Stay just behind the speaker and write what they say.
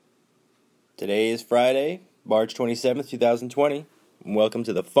Today is Friday, March 27th, 2020, and welcome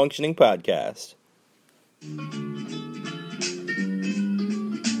to the Functioning Podcast.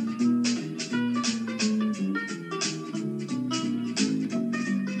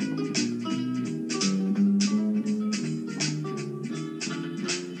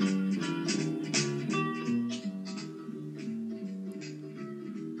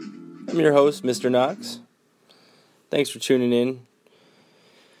 I'm your host, Mr. Knox. Thanks for tuning in.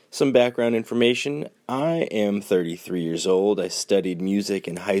 Some background information. I am 33 years old. I studied music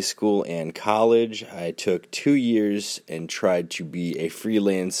in high school and college. I took 2 years and tried to be a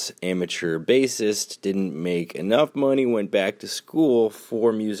freelance amateur bassist. Didn't make enough money, went back to school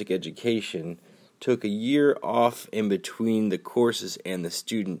for music education. Took a year off in between the courses and the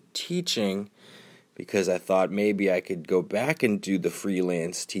student teaching because I thought maybe I could go back and do the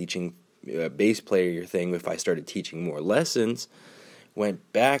freelance teaching bass player thing if I started teaching more lessons.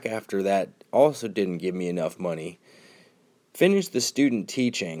 Went back after that, also didn't give me enough money. Finished the student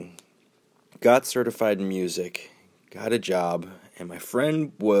teaching, got certified in music, got a job, and my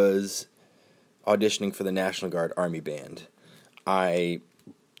friend was auditioning for the National Guard Army Band. I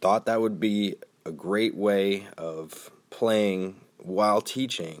thought that would be a great way of playing while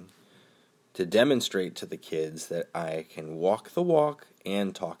teaching to demonstrate to the kids that I can walk the walk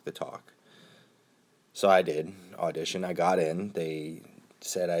and talk the talk. So I did audition. I got in. They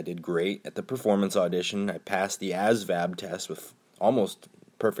said I did great at the performance audition. I passed the ASVAB test with almost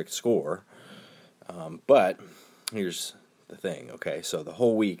perfect score. But here's the thing, okay? So the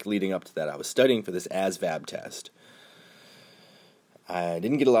whole week leading up to that, I was studying for this ASVAB test. I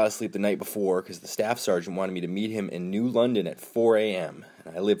didn't get a lot of sleep the night before because the staff sergeant wanted me to meet him in New London at 4 a.m.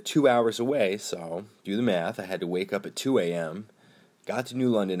 And I lived 2 hours away, so do the math. I had to wake up at 2 a.m., got to New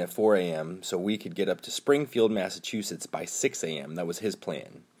London at 4 a.m. so we could get up to Springfield, Massachusetts by 6 a.m. That was his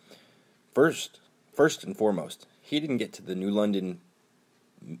plan. First and foremost, he didn't get to the New London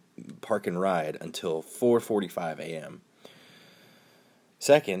park and ride until 4:45 a.m.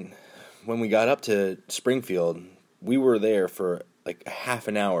 Second, when we got up to Springfield, we were there for like a half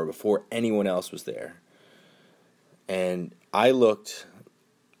an hour before anyone else was there. And I looked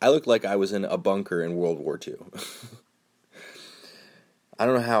like I was in a bunker in World War II. I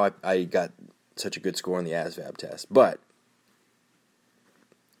don't know how I got such a good score on the ASVAB test, but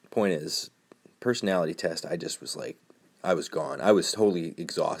point is, personality test, I just was like, I was gone. I was totally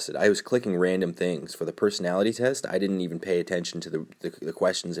exhausted. I was clicking random things. For the personality test, I didn't even pay attention to the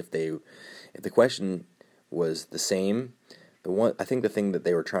questions. If the question was the same, I think the thing that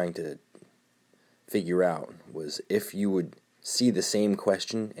they were trying to figure out was if you would see the same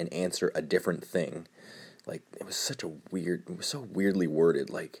question and answer a different thing. Like, it was so weirdly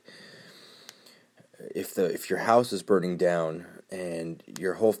worded. Like, if your house is burning down and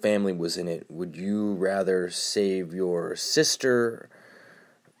your whole family was in it, would you rather save your sister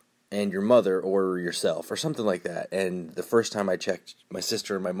and your mother or yourself, or something like that? And the first time I checked my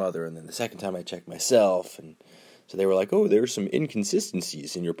sister and my mother, and then the second time I checked myself, and so they were like, oh, there's some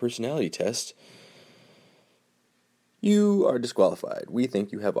inconsistencies in your personality test. You are disqualified. We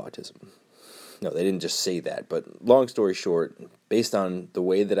think you have autism. No, they didn't just say that, but long story short, based on the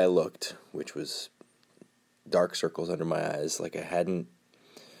way that I looked, which was dark circles under my eyes, like I hadn't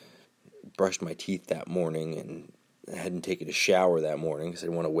brushed my teeth that morning, and I hadn't taken a shower that morning because I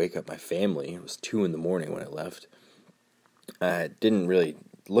didn't want to wake up my family. It was 2 a.m. when I left. I didn't really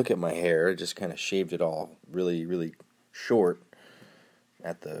look at my hair. I just kind of shaved it all really, really short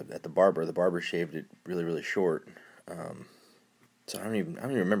at the barber. The barber shaved it really, really short. So I don't even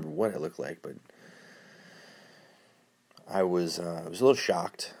remember what I looked like, but I was a little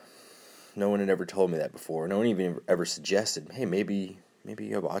shocked. No one had ever told me that before. No one even ever suggested, hey, maybe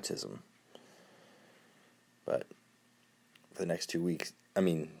you have autism. But for the next 2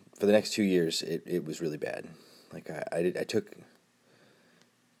 years, it was really bad. Like I took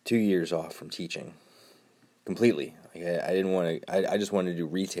 2 years off from teaching completely. Like I didn't want to. I just wanted to do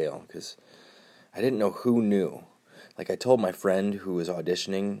retail because I didn't know who knew. Like, I told my friend who was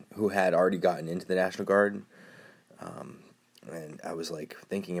auditioning, who had already gotten into the National Guard, and I was, like,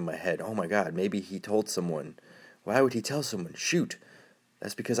 thinking in my head, oh, my God, maybe he told someone. Why would he tell someone? Shoot,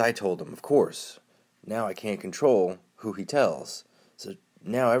 that's because I told him, of course. Now I can't control who he tells. So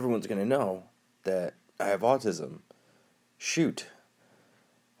now everyone's going to know that I have autism. Shoot,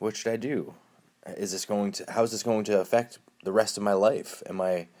 what should I do? How is this going to affect the rest of my life? Am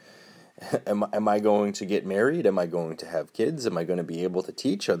I going to get married? Am I going to have kids? Am I going to be able to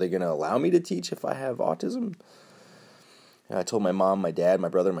teach? Are they going to allow me to teach if I have autism? And I told my mom, my dad, my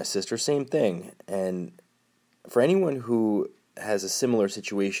brother, my sister, same thing. And for anyone who has a similar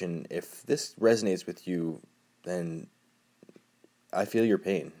situation, if this resonates with you, then I feel your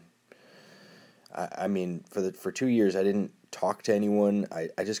pain. I mean, for 2 years, I didn't talk to anyone.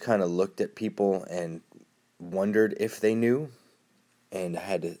 I just kind of looked at people and wondered if they knew, and I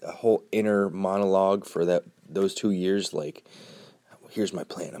had a whole inner monologue for those 2 years. Like, here's my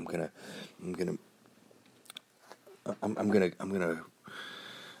plan. I'm gonna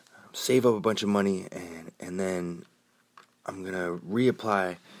save up a bunch of money, and then I'm gonna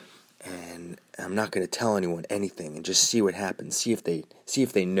reapply, and I'm not gonna tell anyone anything, and just see what happens. See if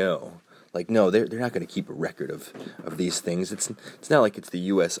they know. Like, no, they're not going to keep a record of these things. It's not like it's the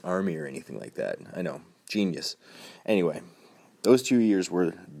U.S. Army or anything like that. I know, genius. Anyway, those 2 years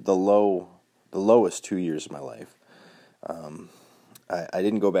were the lowest 2 years of my life. I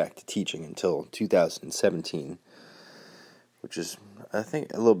didn't go back to teaching until 2017, which is, I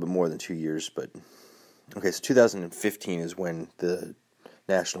think, a little bit more than 2 years. But okay, so 2015 is when the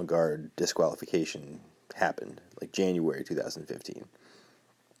National Guard disqualification happened, like January 2015.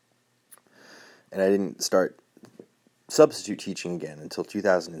 And I didn't start substitute teaching again until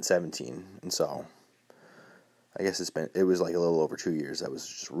 2017, and so I guess it was like a little over 2 years. That was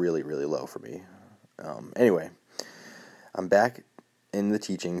just really, really low for me. Anyway, I'm back in the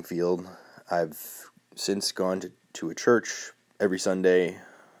teaching field. I've since gone to a church every Sunday.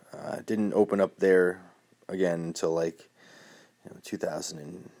 Didn't open up there again until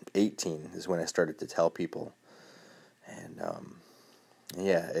 2018 is when I started to tell people. And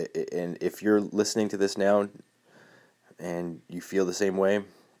yeah, and if you're listening to this now and you feel the same way,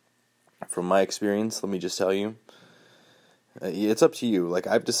 from my experience, let me just tell you, it's up to you. Like,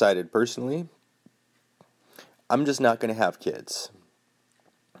 I've decided personally, I'm just not going to have kids.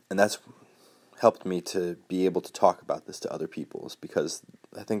 And that's helped me to be able to talk about this to other people, is because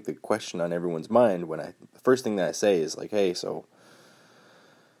I think the question on everyone's mind the first thing that I say is like, hey, so,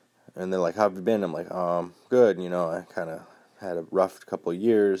 and they're like, how have you been? I'm like, good, I kind of had a rough couple of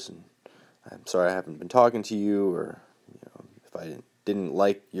years, and I'm sorry I haven't been talking to you, or if I didn't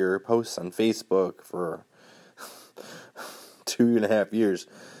like your posts on Facebook for 2.5 years,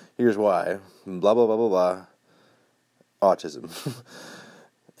 here's why, blah, blah, blah, blah, blah, autism.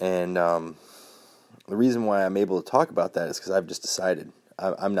 And the reason why I'm able to talk about that is because I've just decided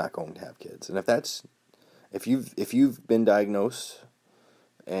I'm not going to have kids. And if you've been diagnosed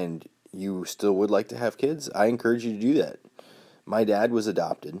and you still would like to have kids, I encourage you to do that. My dad was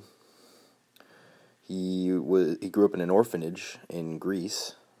adopted. He grew up in an orphanage in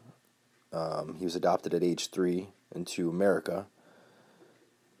Greece. He was adopted at age 3 into America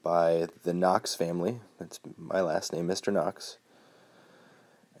by the Knox family. That's my last name, Mr. Knox.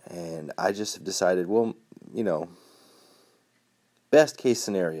 And I just have decided, well, best case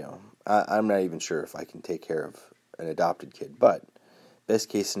scenario, I'm not even sure if I can take care of an adopted kid, but best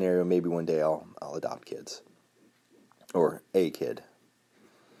case scenario, maybe one day I'll adopt kids. Or a kid.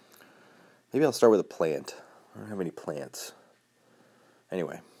 Maybe I'll start with a plant. I don't have any plants.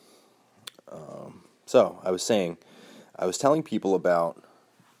 Anyway. So, I was telling people about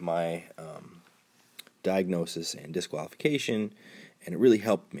my diagnosis and disqualification, and it really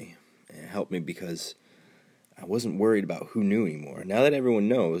helped me. It helped me because I wasn't worried about who knew anymore. Now that everyone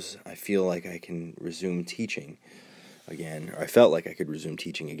knows, I feel like I can resume teaching again, or I felt like I could resume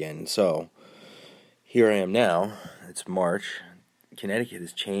teaching again. So, here I am now. It's March. Connecticut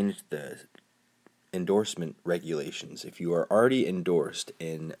has changed the endorsement regulations. If you are already endorsed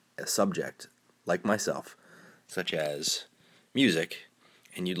in a subject, like myself, such as music,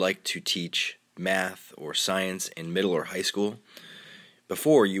 and you'd like to teach math or science in middle or high school,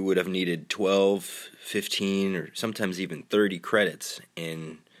 before you would have needed 12, 15, or sometimes even 30 credits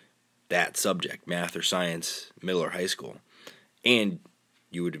in that subject, math or science, middle or high school. And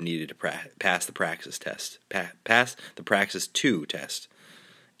you would have needed to pass the praxis test, pass the Praxis 2 test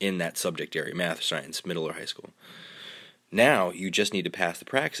in that subject area, math or science, middle or high school. Now you just need to pass the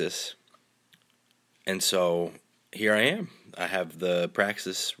praxis, and so here I am. I have the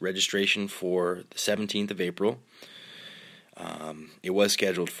praxis registration for the 17th of April. It was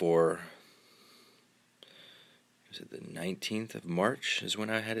scheduled for, the 19th of March is when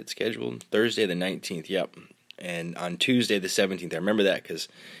I had it scheduled? Thursday the 19th, yep. And on Tuesday the 17th, I remember that because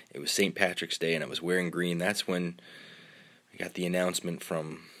it was St. Patrick's Day and I was wearing green. That's when I got the announcement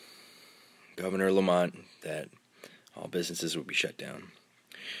from Governor Lamont that all businesses would be shut down.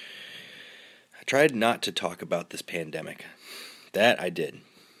 I tried not to talk about this pandemic. That I did.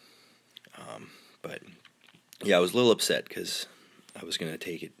 But, yeah, I was a little upset because I was going to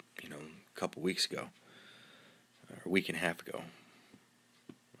take it, a couple weeks ago, or a week and a half ago,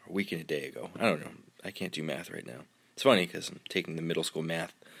 or a week and a day ago. I don't know. I can't do math right now. It's funny because I'm taking the middle school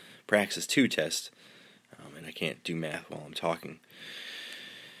math Praxis 2 test, and I can't do math while I'm talking.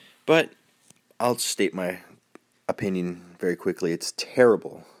 But I'll state my opinion very quickly. It's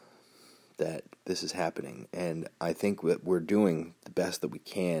terrible that this is happening, and I think that we're doing the best that we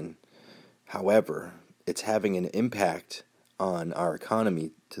can. However, it's having an impact on our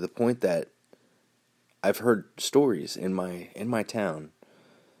economy to the point that I've heard stories in my town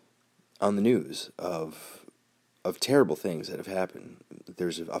on the news of terrible things that have happened.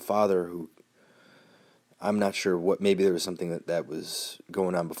 There's a father who, I'm not sure what, maybe there was something that was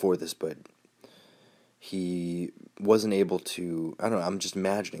going on before this, but he wasn't able to, I don't know, I'm just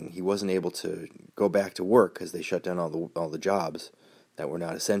imagining, he wasn't able to go back to work because they shut down all the jobs that were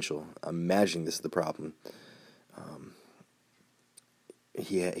not essential. I'm imagining this is the problem.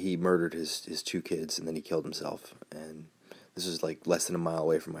 He murdered his 2 kids, and then he killed himself, and this is like less than a mile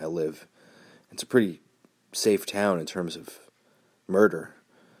away from where I live. It's a pretty safe town in terms of murder,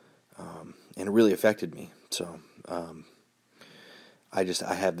 and it really affected me. So I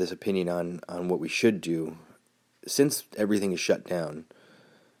have this opinion on what we should do since everything is shut down,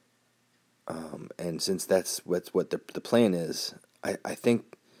 and since that's what the plan is. I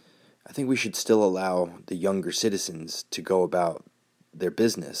think we should still allow the younger citizens to go about their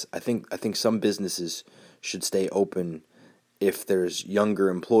business. I think some businesses should stay open if there's younger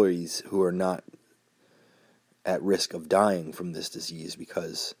employees who are not at risk of dying from this disease,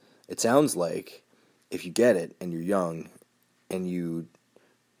 because it sounds like if you get it and you're young and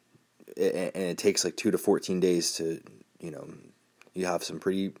it takes like 2 to 14 days to, you have some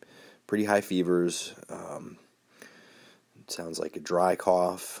pretty high fevers, it sounds like a dry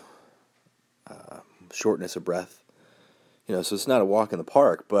cough, shortness of breath, so it's not a walk in the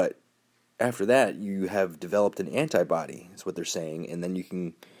park, but after that you have developed an antibody, is what they're saying, and then you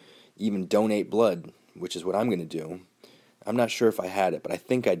can even donate blood, which is what I'm going to do. I'm not sure if I had it, but I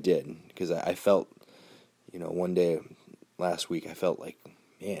think I did, because I felt, one day last week I felt like,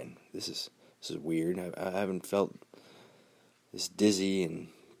 man, this is weird. I haven't felt this dizzy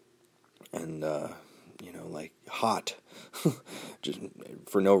and like hot, just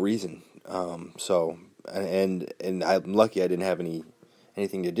for no reason. So and I'm lucky I didn't have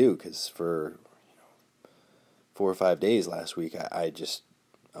anything to do, because for 4 or 5 days last week I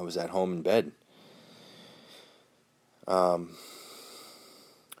was at home in bed.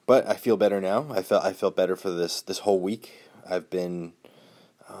 But I feel better now. I felt better for this whole week. I've been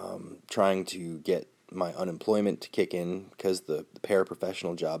trying to get my unemployment to kick in, because the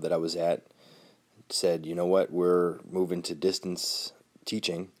paraprofessional job that I was at said, you know what, we're moving to distance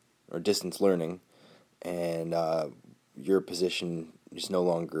teaching or distance learning, and your position is no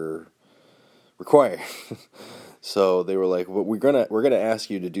longer required. So they were like, well, we're gonna ask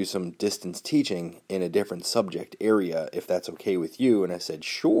you to do some distance teaching in a different subject area, if that's okay with you. And I said,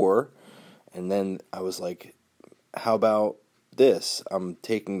 sure. And then I was like, how about this? I'm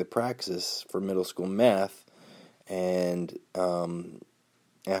taking the Praxis for middle school math, and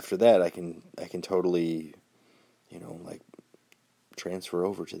after that I can totally, like, transfer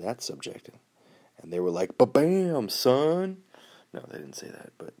over to that subject. And they were like, ba-bam, son. No, they didn't say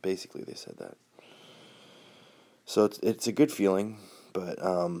that, but basically they said that. So it's a good feeling, but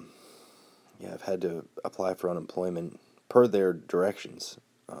yeah, I've had to apply for unemployment per their directions.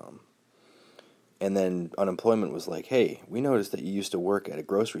 And then unemployment was like, hey, we noticed that you used to work at a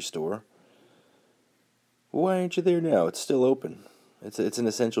grocery store. Why aren't you there now? It's still open. It's an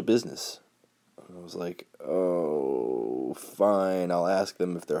essential business. And I was like, oh, fine, I'll ask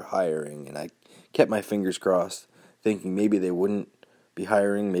them if they're hiring. And I kept my fingers crossed, thinking maybe they wouldn't be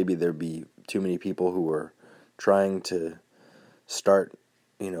hiring. Maybe there'd be too many people who were trying to start,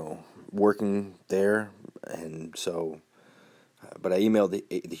 working there. And so, but I emailed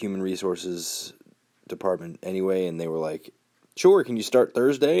the Human Resources Department anyway, and they were like, sure, can you start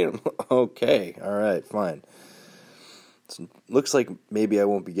Thursday? And I'm like, okay, all right, fine. So, looks like maybe I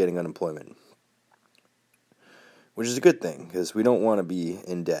won't be getting unemployment, which is a good thing, because we don't want to be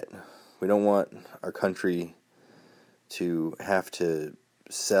in debt. We don't want our country to have to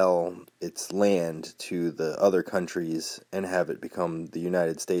sell its land to the other countries and have it become the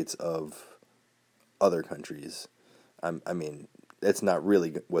United States of other countries. I mean, that's not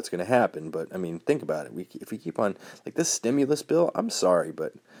really what's going to happen, but I mean, think about it. If we keep on, like, this stimulus bill, I'm sorry,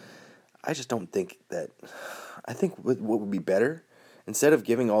 but I just don't think that, I think what would be better, instead of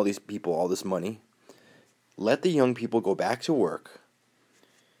giving all these people all this money, let the young people go back to work,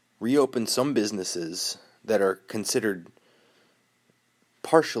 reopen some businesses that are considered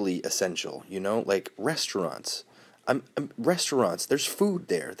partially essential, like restaurants. Restaurants, there's food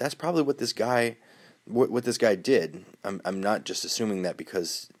there. That's probably what this guy what this guy did, I'm not just assuming that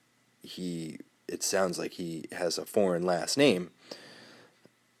because it sounds like he has a foreign last name.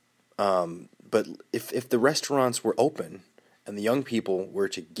 But if the restaurants were open and the young people were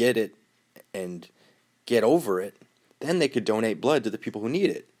to get it and get over it, then they could donate blood to the people who need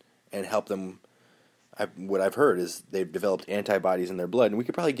it and help them. What I've heard is they've developed antibodies in their blood, and we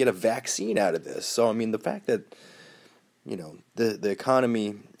could probably get a vaccine out of this. So, I mean, the fact that, the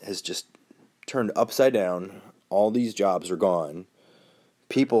economy has just turned upside down, all these jobs are gone,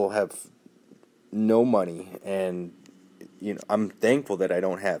 people have no money, and, I'm thankful that I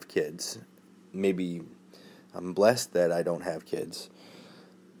don't have kids. Maybe I'm blessed that I don't have kids.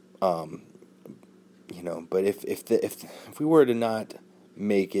 But if we were to not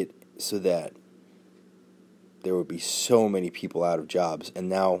make it so that there would be so many people out of jobs, and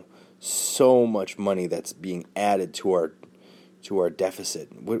now so much money that's being added to our deficit.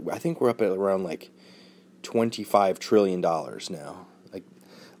 I think we're up at around like $25 trillion now.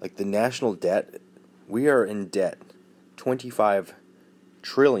 Like the national debt, we are in debt $25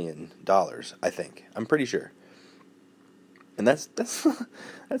 trillion, I think. I'm pretty sure. And that's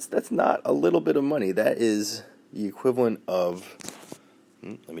not a little bit of money. That is the equivalent of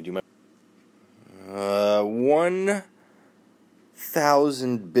let me do my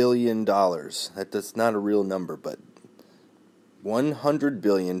 $1,000 billion. That's not a real number, but 100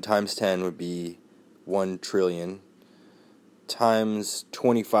 billion times 10 would be 1 trillion times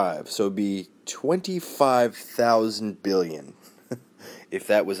 25. So it would be 25,000 billion. If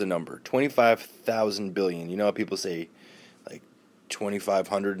that was a number. 25,000 billion. You know how people say like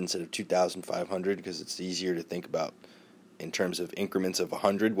 2,500 instead of 2,500 because it's easier to think about in terms of increments of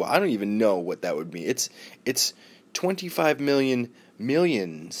 100. Well, I don't even know what that would mean. It's 25 million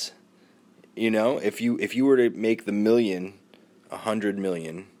millions. If you were to make the million 100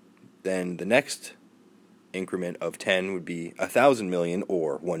 million, then the next increment of 10 would be 1,000 million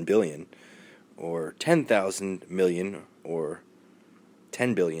or 1 billion, or 10,000 million or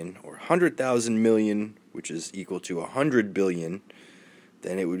 10 billion, or 100,000 million, which is equal to 100 billion.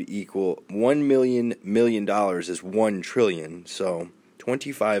 Then it would equal $1 million is 1 trillion. So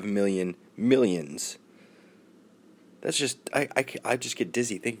 25 million millions. That's just, I just get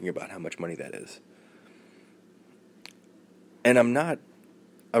dizzy thinking about how much money that is. And I'm not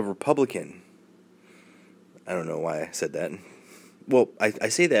a Republican. I don't know why I said that. Well, I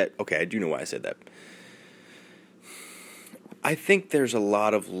say that, okay, I do know why I said that. I think there's a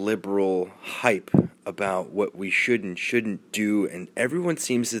lot of liberal hype about what we should and shouldn't do, and everyone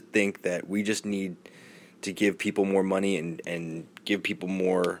seems to think that we just need to give people more money and give people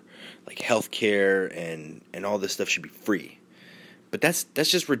more like health care and all this stuff should be free. But that's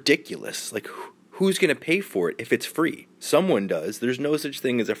just ridiculous. Like, who's going to pay for it if it's free? Someone does. There's no such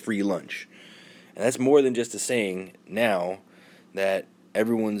thing as a free lunch. And that's more than just a saying now that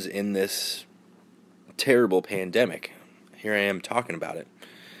everyone's in this terrible pandemic. Here I am talking about it.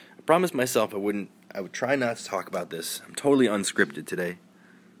 I promised myself I would try not to talk about this. I'm totally unscripted today.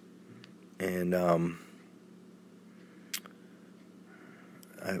 And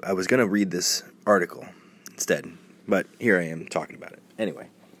I was going to read this article instead, but here I am talking about it. Anyway,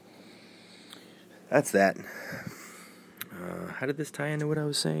 that's that. How did this tie into what I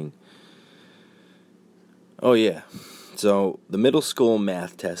was saying? Oh, yeah. So the middle school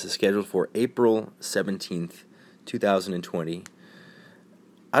math test is scheduled for April 17th, 2020.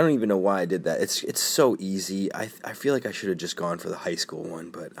 I don't even know why I did that. It's so easy. I feel like I should have just gone for the high school one,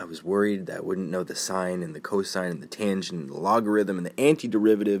 but I was worried that I wouldn't know the sine and the cosine and the tangent and the logarithm and the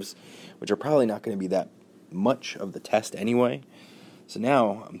antiderivatives, which are probably not going to be that much of the test anyway. So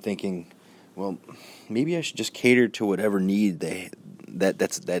now I'm thinking, well, maybe I should just cater to whatever need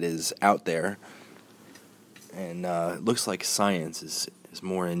that is out there. And it looks like science is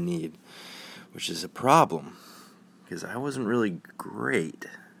more in need, which is a problem, because I wasn't really great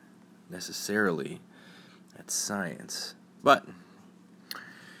necessarily at science, but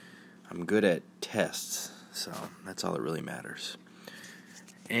I'm good at tests, so that's all that really matters.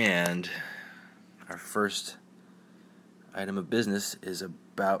 And our first item of business is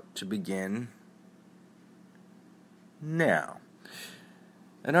about to begin now.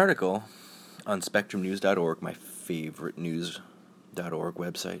 An article on SpectrumNews.org, my favorite news.org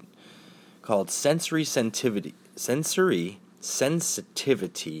website, called Sensory Sensitivity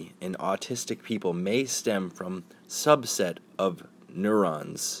in autistic people may stem from subset of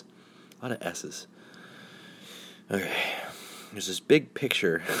neurons. A lot of S's. Okay. There's this big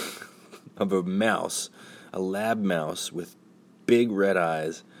picture of a mouse, a lab mouse with big red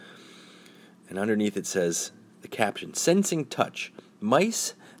eyes, and underneath it says the caption, "Sensing touch.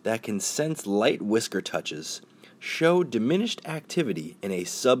 Mice that can sense light whisker touches show diminished activity in a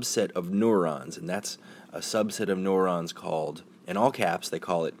subset of neurons, and that's a subset of neurons called, in all caps, they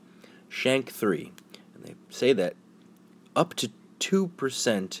call it SHANK3. And they say that up to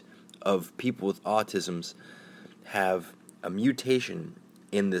 2% of people with autism have a mutation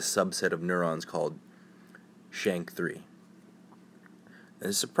in this subset of neurons called SHANK3. And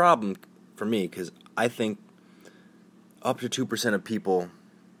it's a problem for me because I think up to 2% of people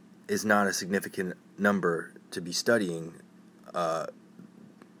is not a significant number to be studying a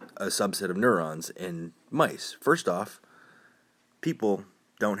subset of neurons in mice. First off, people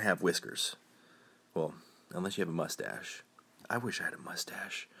don't have whiskers. Well, unless you have a mustache. I wish I had a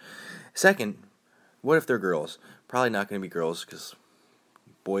mustache. Second, what if they're girls? Probably not going to be girls because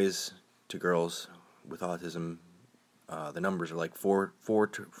boys to girls with autism, the numbers are like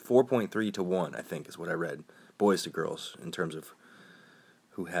 4.3 to 1, I think is what I read. Boys to girls in terms of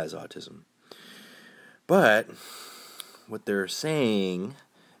who has autism. But what they're saying,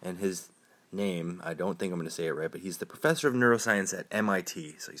 and his name, I don't think I'm going to say it right, but he's the professor of neuroscience at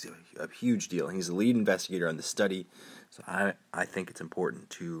MIT, so he's a huge deal. He's the lead investigator on the study, so I think it's important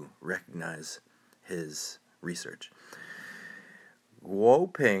to recognize his research.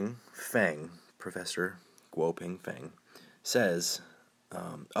 Guoping Feng, Professor Guoping Feng, says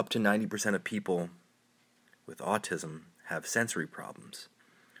up to 90% of people with autism have sensory problems,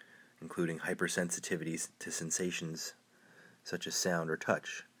 including hypersensitivity to sensations such as sound or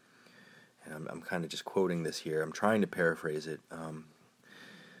touch. And I'm kind of just quoting this here. I'm trying to paraphrase it.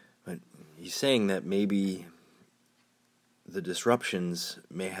 But he's saying that maybe the disruptions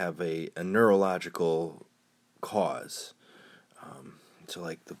may have a neurological cause. So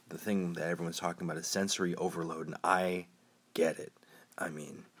like the thing that everyone's talking about is sensory overload, and I get it. I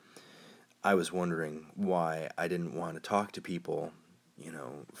mean, I was wondering why I didn't want to talk to people,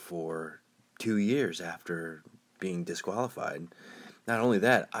 for 2 years after being disqualified. Not only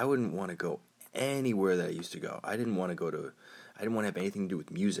that, I wouldn't want to go anywhere that I used to go. I didn't want to have anything to do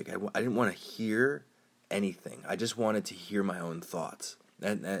with music. I didn't want to hear anything. I just wanted to hear my own thoughts.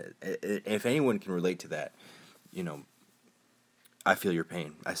 And if anyone can relate to that, I feel your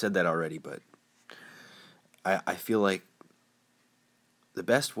pain. I said that already, but I feel like the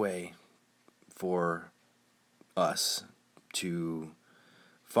best way for us to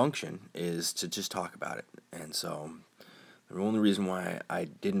function is to just talk about it. And so the only reason why I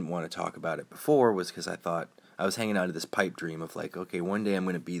didn't want to talk about it before was because I thought I was hanging out of this pipe dream of like, okay, one day I'm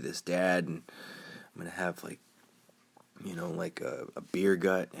going to be this dad and I'm going to have like a beer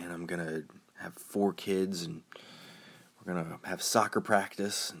gut, and I'm going to have 4 kids, and we're going to have soccer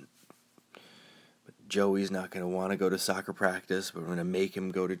practice. But Joey's not going to want to go to soccer practice, but we're going to make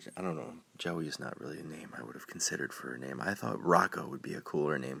him go to, I don't know, Joey is not really a name I would have considered for a name. I thought Rocco would be a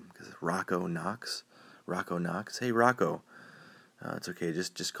cooler name, because Rocco Knox. Hey, Rocco. It's okay,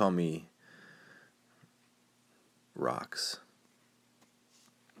 just call me Rocks.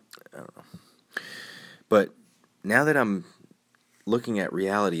 I don't know. But now that I'm looking at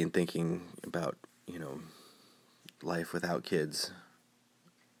reality and thinking about, life without kids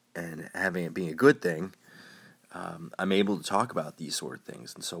and having it being a good thing, I'm able to talk about these sort of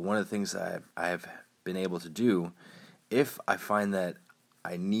things. And so one of the things that I've been able to do, if I find that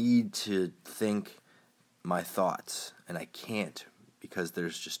I need to think my thoughts and I can't because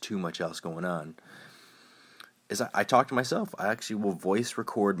there's just too much else going on, is I talk to myself. I actually will voice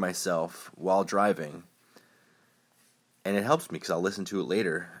record myself while driving, and it helps me because I'll listen to it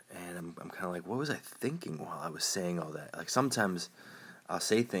later, and I'm kind of like, what was I thinking while I was saying all that? Like sometimes I'll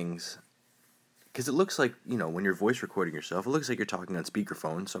say things, because it looks like, when you're voice recording yourself, it looks like you're talking on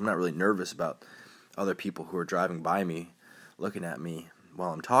speakerphone, so I'm not really nervous about other people who are driving by me looking at me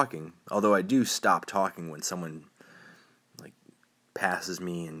while I'm talking, although I do stop talking when someone passes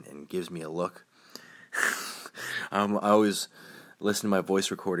me and gives me a look. I always listen to my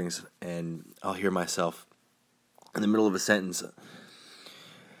voice recordings, and I'll hear myself in the middle of a sentence.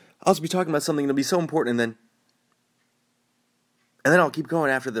 I'll just be talking about something that'll be so important, and then I'll keep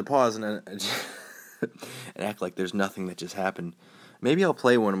going after the pause and act like there's nothing that just happened. Maybe I'll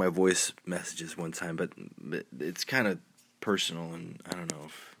play one of my voice messages one time, but it's kind of personal, and I don't know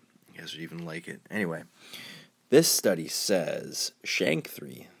if you guys would even like it. Anyway, this study says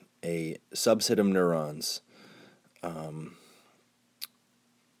SHANK3, a subset of neurons,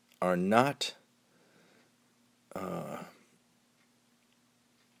 are not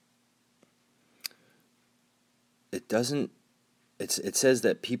it says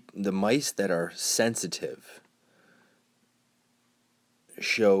that the mice that are sensitive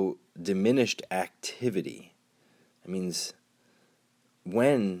show diminished activity. That means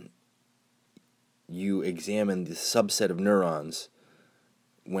when you examine the subset of neurons,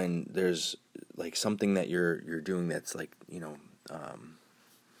 when there's like something that you're doing that's like, you're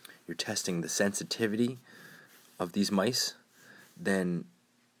testing the sensitivity of these mice, then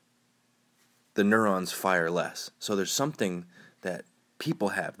the neurons fire less. So there's something that people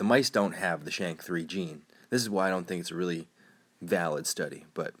have. The mice don't have the SHANK3 gene. This is why I don't think it's a really valid study,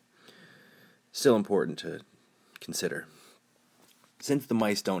 but still important to consider. Since the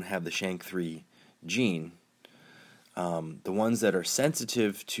mice don't have the SHANK3 gene, the ones that are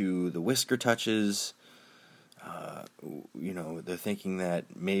sensitive to the whisker touches, they're thinking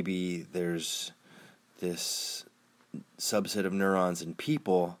that maybe there's this subset of neurons in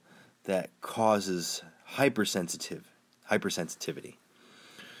people that causes hypersensitivity.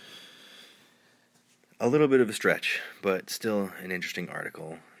 A little bit of a stretch, but still an interesting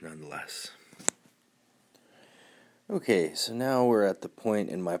article nonetheless. Okay, so now we're at the point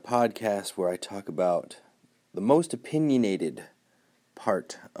in my podcast where I talk about the most opinionated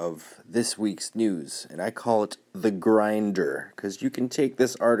part of this week's news, and I call it the grinder, because you can take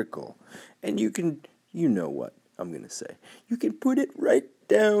this article and you know what I'm going to say. You can put it right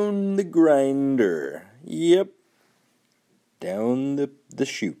down the grinder. Yep. Down the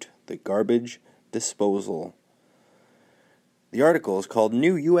chute, the garbage disposal. The article is called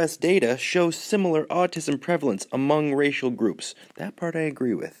New U.S. Data Shows Similar Autism Prevalence Among Racial Groups. That part I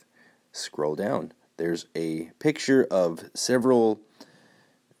agree with. Scroll down. There's a picture of several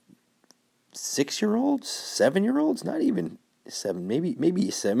 6-year-olds, 7-year-olds, not even 7,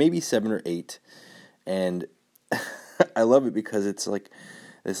 maybe 7 or 8. And I love it because it's like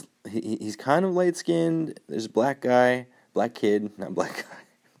this. He's kind of light skinned. There's a black kid,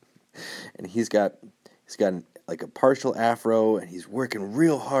 and he's got like a partial afro, and he's working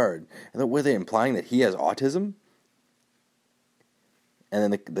real hard. And were they implying that he has autism? And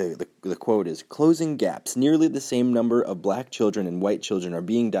then the quote is, closing gaps. Nearly the same number of black children and white children are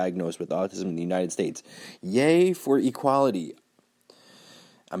being diagnosed with autism in the United States. Yay for equality.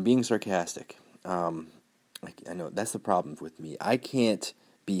 I'm being sarcastic. I know that's the problem with me. I can't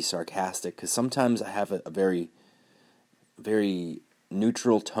be sarcastic because sometimes I have a very, very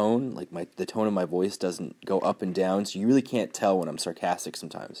neutral tone. Like the tone of my voice doesn't go up and down, so you really can't tell when I'm sarcastic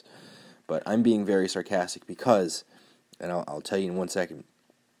sometimes. But I'm being very sarcastic because, and I'll tell you in 1 second,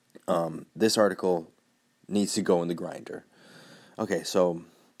 this article needs to go in the grinder. Okay, so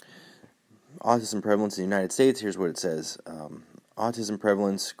autism prevalence in the United States, here's what it says. Autism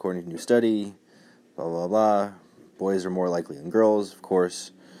prevalence, according to a new study, blah, blah, blah. Boys are more likely than girls, of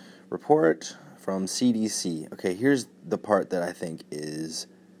course. Report from CDC. Okay, here's the part that I think is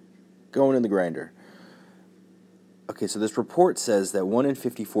going in the grinder. Okay, so this report says that 1 in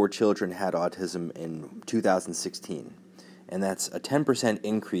 54 children had autism in 2016, and that's a 10%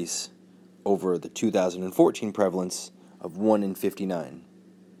 increase over the 2014 prevalence of 1 in 59,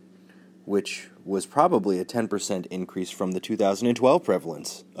 which was probably a 10% increase from the 2012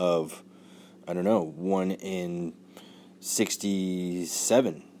 prevalence of, 1 in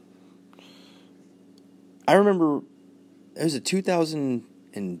 67. I remember it was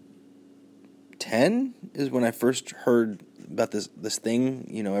 2010 is when I first heard about this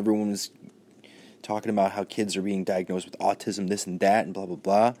thing. Everyone was talking about how kids are being diagnosed with autism, this and that, and blah blah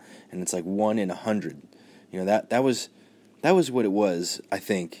blah. And it's like 1 in 100. That was what it was. I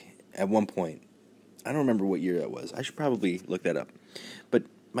think at one point. I don't remember what year that was. I should probably look that up. But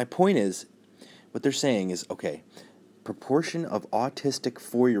my point is, what they're saying is, okay, proportion of autistic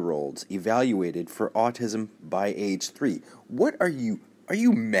 4-year-olds evaluated for autism by age 3. What are you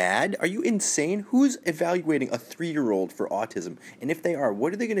mad? Are you insane? Who's evaluating a 3-year-old for autism? And if they are,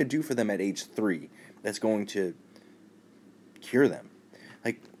 what are they going to do for them at age 3 that's going to cure them?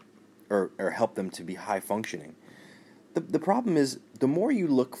 Or help them to be high functioning? The problem is, the more you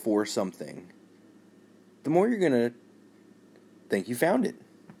look for something, the more you're going to think you found it.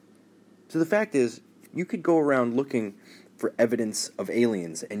 So the fact is, you could go around looking for evidence of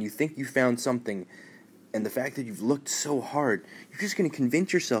aliens, and you think you found something, and the fact that you've looked so hard, you're just going to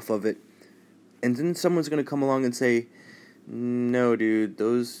convince yourself of it, and then someone's going to come along and say, no, dude,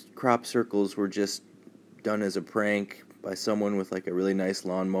 those crop circles were just done as a prank by someone with like a really nice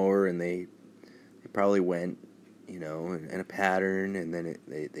lawnmower, and they probably went, in a pattern, and then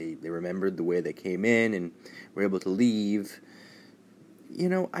they remembered the way they came in and were able to leave.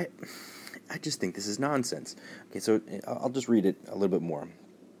 I just think this is nonsense. Okay, so I'll just read it a little bit more.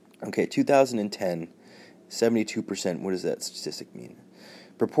 Okay, 2010, 72%. What does that statistic mean?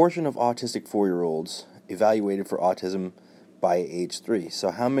 Proportion of autistic 4-year-olds evaluated for autism by age 3.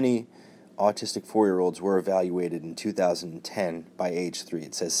 So how many autistic 4-year-olds were evaluated in 2010 by age 3.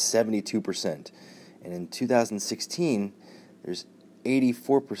 It says 72%. And in 2016, there's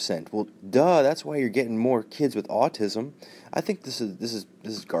 84%. Well, duh, that's why you're getting more kids with autism. I think this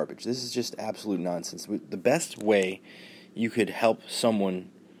is garbage. This is just absolute nonsense. The best way you could help someone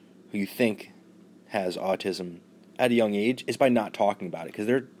who you think has autism at a young age is by not talking about it, because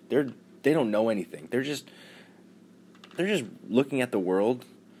they don't know anything. They're just looking at the world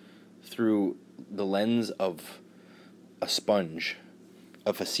through the lens of a sponge,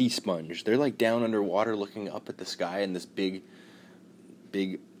 of a sea sponge. They're like down underwater looking up at the sky in this big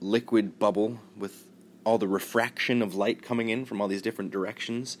liquid bubble with all the refraction of light coming in from all these different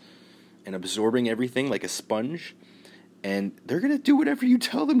directions and absorbing everything like a sponge. And they're going to do whatever you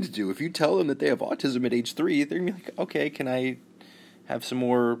tell them to do. If you tell them that they have autism at age 3, they're going to be like, okay, can I have some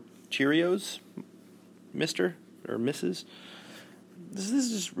more Cheerios, Mr. or Mrs.? This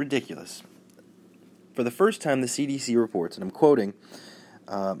is just ridiculous. For the first time, the CDC reports, and I'm quoting,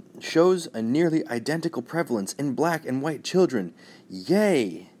 shows a nearly identical prevalence in black and white children.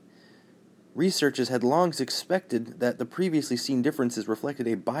 Yay! Researchers had long suspected that the previously seen differences reflected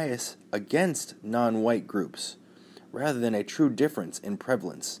a bias against non-white groups, rather than a true difference in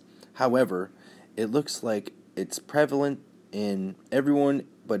prevalence. However, it looks like it's prevalent in everyone,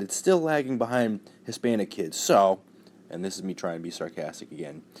 but it's still lagging behind Hispanic kids. So, and this is me trying to be sarcastic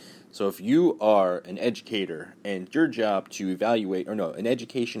again, so if you are an educator and your job to evaluate, an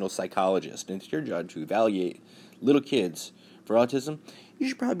educational psychologist, and it's your job to evaluate little kids for autism, you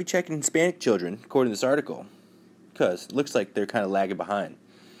should probably be checking Hispanic children, according to this article, because it looks like they're kind of lagging behind.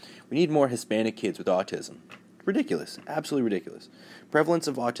 We need more Hispanic kids with autism. Ridiculous. Absolutely ridiculous. Prevalence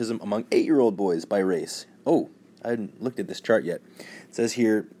of autism among 8-year-old boys by race. Oh, I hadn't looked at this chart yet. It says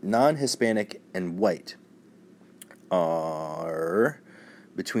here, non-Hispanic and white are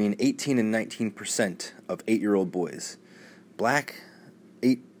between 18 and 19% of 8-year-old boys. Black,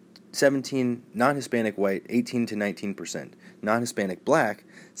 17, non-Hispanic white, 18 to 19%. Non-Hispanic black,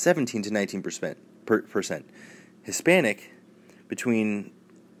 17 to 19%. Hispanic, between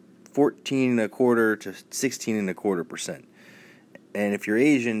 14.25% to 16.25%. And if you're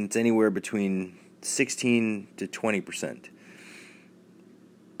Asian, it's anywhere between 16 to 20%.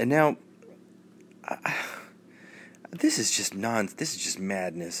 And now, this is just this is just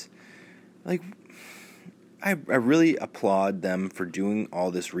madness. Like, I really applaud them for doing all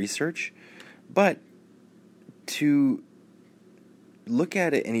this research, but to look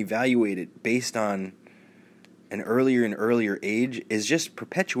at it and evaluate it based on an earlier and earlier age is just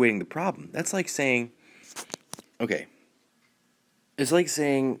perpetuating the problem. That's like saying, okay, it's like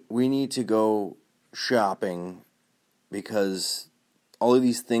saying we need to go shopping because all of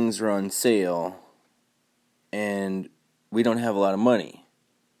these things are on sale and we don't have a lot of money.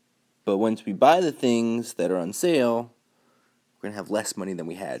 But once we buy the things that are on sale, we're going to have less money than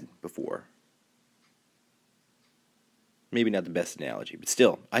we had before. Maybe not the best analogy, but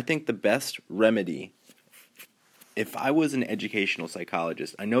still, I think the best remedy, if I was an educational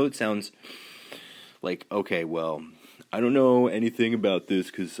psychologist, I know it sounds like, okay, well, I don't know anything about this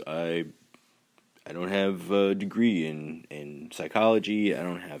because I don't have a degree in psychology. I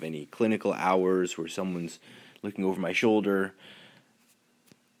don't have any clinical hours where someone's looking over my shoulder.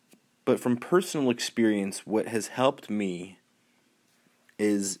 But from personal experience, what has helped me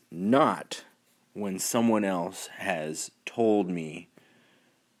is not when someone else has told me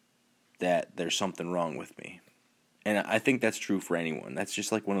that there's something wrong with me. And I think that's true for anyone. That's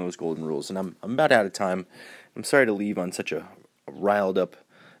just like one of those golden rules. And I'm about out of time. I'm sorry to leave on such a riled up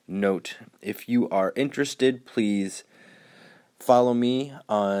note. If you are interested, please follow me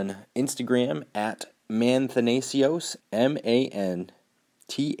on Instagram at Manthanasios,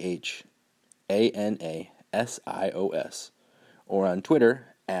 MANTHANASIOS, or on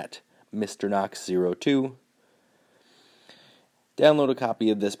Twitter at Mr. Knox02. Download a copy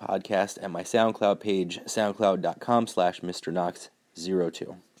of this podcast at my SoundCloud page, soundcloud.com/Mr.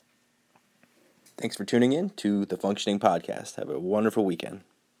 Knox02. Thanks for tuning in to the Functioning Podcast. Have a wonderful weekend.